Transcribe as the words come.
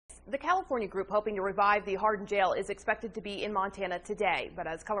The California group hoping to revive the Hardin jail is expected to be in Montana today. But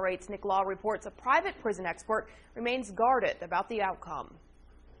as Color 8's Nick Law reports, a private prison expert remains guarded about the outcome.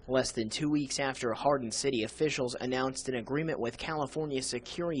 Less than 2 weeks after Hardin city officials announced an agreement with California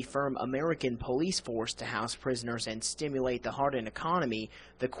security firm American Police Force to house prisoners and stimulate the Hardin economy,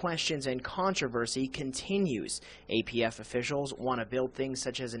 the questions and controversy continues. APF officials want to build things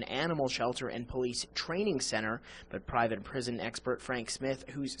such as an animal shelter and police training center, but private prison expert Frank Smith,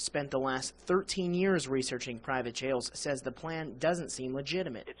 who's spent the last 13 years researching private jails, says the plan doesn't seem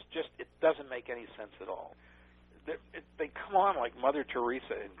legitimate. It doesn't make any sense at all. They come on like Mother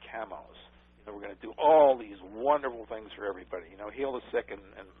Teresa in camos. We're going to do all these wonderful things for everybody. Heal the sick and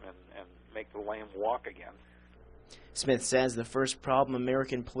make the lame walk again. Smith says the first problem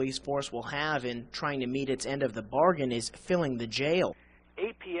American Police Force will have in trying to meet its end of the bargain is filling the jail.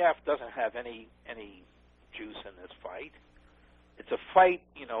 APF doesn't have any juice in this fight. It's a fight,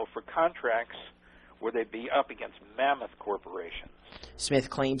 for contracts where they'd be up against mammoth corporations. Smith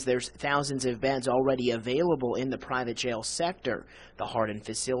claims there's thousands of beds already available in the private jail sector. The Hardin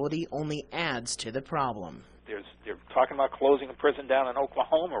facility only adds to the problem. They're talking about closing a prison down in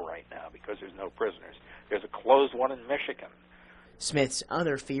Oklahoma right now because there's no prisoners. There's a closed one in Michigan. Smith's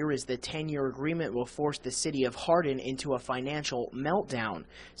other fear is the 10-year agreement will force the city of Hardin into a financial meltdown,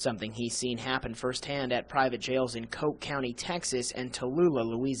 something he's seen happen firsthand at private jails in Coke County, Texas, and Tallulah,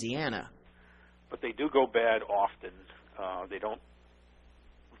 Louisiana. But they do go bad often. They don't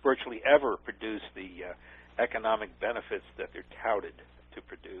virtually ever produce the economic benefits that they're touted to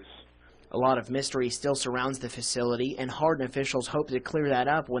produce. A lot of mystery still surrounds the facility, and Hardin officials hope to clear that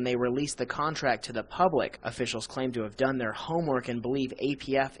up when they release the contract to the public. Officials claim to have done their homework and believe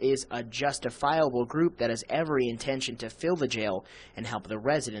APF is a justifiable group that has every intention to fill the jail and help the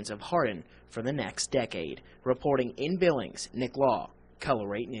residents of Hardin for the next decade. Reporting in Billings, Nick Law,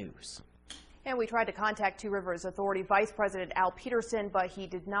 Color 8 News. And we tried to contact Two Rivers Authority Vice President Al Peterson, but he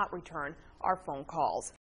did not return our phone calls.